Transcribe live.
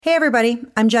Hey everybody,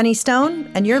 I'm Jenny Stone,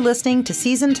 and you're listening to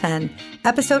Season 10,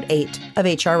 Episode 8 of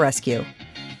HR Rescue.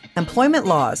 Employment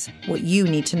Laws, What You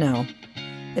Need to Know.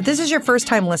 If this is your first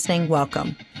time listening,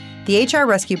 welcome. The HR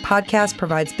Rescue podcast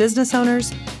provides business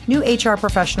owners, new HR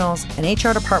professionals, and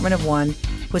HR department of one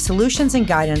with solutions and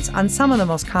guidance on some of the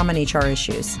most common HR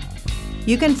issues.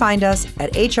 You can find us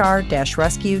at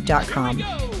hr-rescue.com.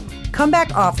 Come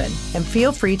back often and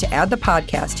feel free to add the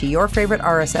podcast to your favorite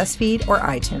RSS feed or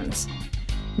iTunes.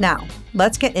 Now,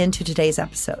 let's get into today's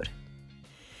episode.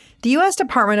 The U.S.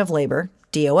 Department of Labor,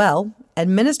 DOL,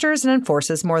 administers and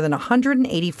enforces more than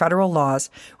 180 federal laws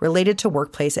related to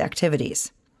workplace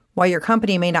activities. While your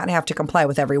company may not have to comply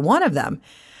with every one of them,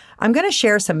 I'm going to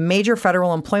share some major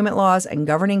federal employment laws and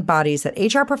governing bodies that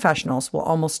HR professionals will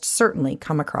almost certainly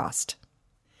come across.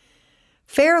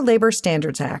 Fair Labor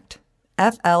Standards Act,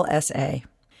 FLSA.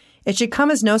 It should come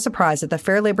as no surprise that the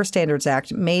Fair Labor Standards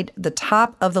Act made the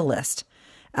top of the list.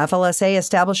 FLSA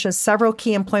establishes several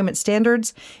key employment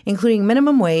standards, including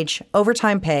minimum wage,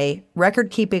 overtime pay, record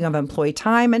keeping of employee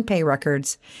time and pay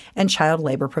records, and child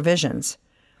labor provisions.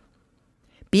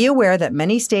 Be aware that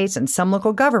many states and some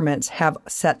local governments have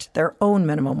set their own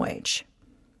minimum wage.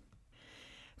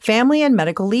 Family and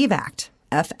Medical Leave Act,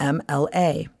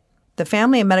 FMLA. The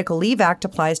Family and Medical Leave Act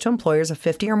applies to employers of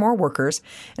 50 or more workers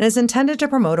and is intended to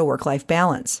promote a work-life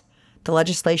balance. The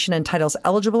legislation entitles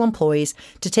eligible employees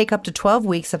to take up to 12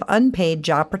 weeks of unpaid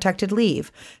job-protected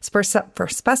leave for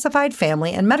specified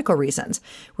family and medical reasons,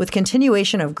 with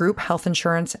continuation of group health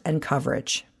insurance and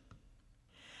coverage.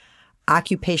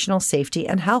 Occupational Safety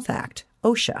and Health Act,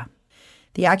 OSHA.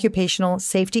 The Occupational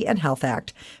Safety and Health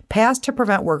Act passed to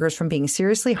prevent workers from being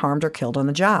seriously harmed or killed on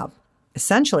the job.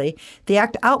 Essentially, the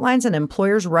Act outlines an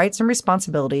employer's rights and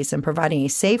responsibilities in providing a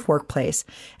safe workplace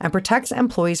and protects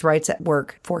employees' rights at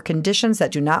work for conditions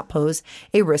that do not pose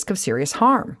a risk of serious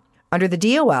harm. Under the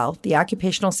DOL, the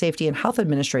Occupational Safety and Health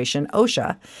Administration,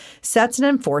 OSHA, sets and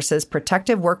enforces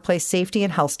protective workplace safety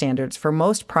and health standards for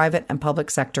most private and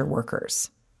public sector workers.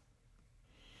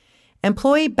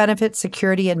 Employee Benefit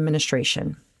Security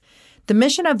Administration. The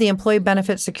mission of the Employee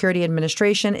Benefit Security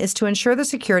Administration is to ensure the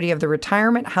security of the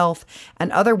retirement, health,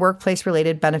 and other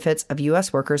workplace-related benefits of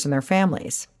U.S. workers and their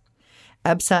families.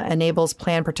 EBSA enables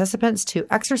plan participants to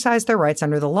exercise their rights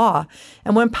under the law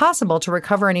and, when possible, to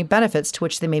recover any benefits to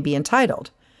which they may be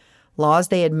entitled. Laws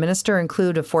they administer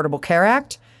include Affordable Care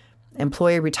Act,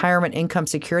 Employee Retirement Income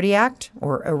Security Act,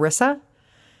 or ERISA,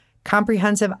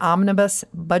 Comprehensive Omnibus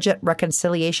Budget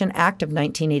Reconciliation Act of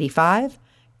 1985,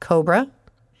 COBRA,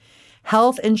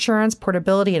 Health Insurance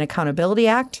Portability and Accountability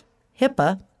Act,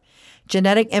 HIPAA,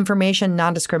 Genetic Information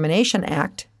Non-Discrimination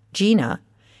Act, GINA,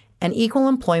 and Equal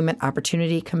Employment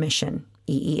Opportunity Commission,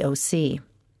 EEOC.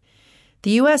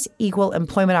 The U.S. Equal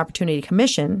Employment Opportunity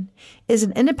Commission is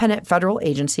an independent federal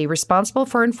agency responsible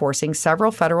for enforcing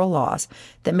several federal laws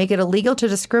that make it illegal to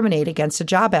discriminate against a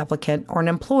job applicant or an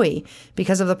employee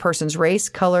because of the person's race,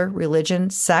 color, religion,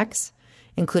 sex,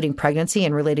 including pregnancy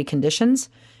and related conditions,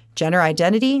 gender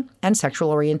identity and sexual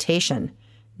orientation,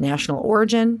 national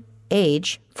origin,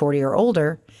 age, 40 or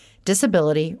older,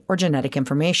 disability, or genetic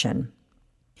information.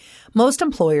 Most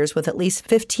employers with at least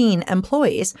 15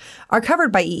 employees are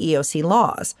covered by EEOC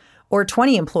laws, or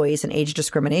 20 employees in age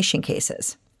discrimination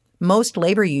cases. Most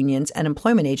labor unions and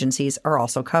employment agencies are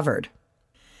also covered.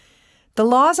 The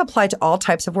laws apply to all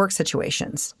types of work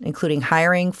situations, including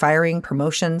hiring, firing,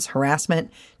 promotions, harassment,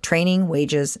 training,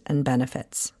 wages, and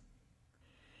benefits.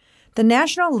 The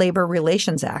National Labor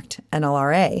Relations Act,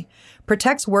 NLRA,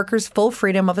 protects workers' full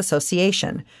freedom of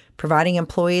association, providing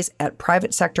employees at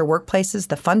private sector workplaces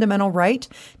the fundamental right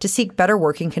to seek better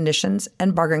working conditions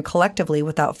and bargain collectively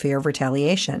without fear of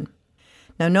retaliation.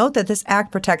 Now note that this act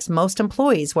protects most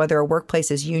employees whether a workplace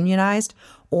is unionized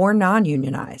or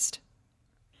non-unionized.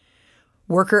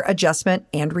 Worker Adjustment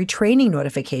and Retraining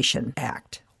Notification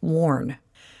Act, WARN.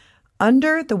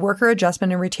 Under the Worker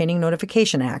Adjustment and Retraining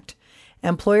Notification Act,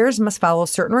 employers must follow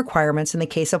certain requirements in the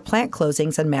case of plant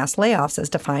closings and mass layoffs as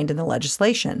defined in the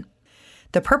legislation.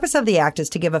 The purpose of the act is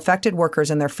to give affected workers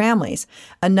and their families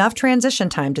enough transition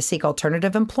time to seek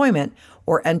alternative employment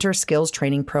or enter skills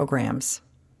training programs.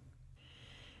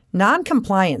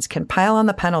 Noncompliance can pile on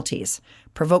the penalties,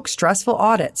 provoke stressful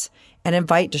audits, and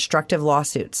invite destructive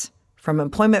lawsuits. From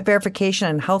employment verification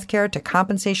and healthcare to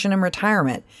compensation and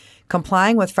retirement,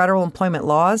 complying with federal employment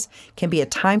laws can be a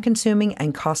time-consuming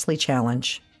and costly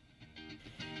challenge.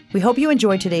 We hope you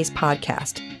enjoyed today's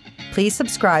podcast. Please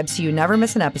subscribe so you never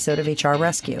miss an episode of HR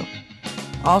Rescue.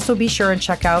 Also, be sure and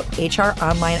check out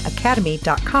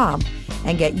hronlineacademy.com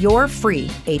and get your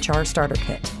free HR starter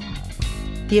kit.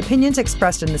 The opinions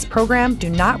expressed in this program do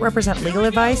not represent legal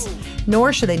advice,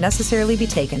 nor should they necessarily be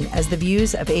taken as the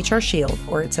views of HR Shield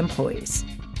or its employees.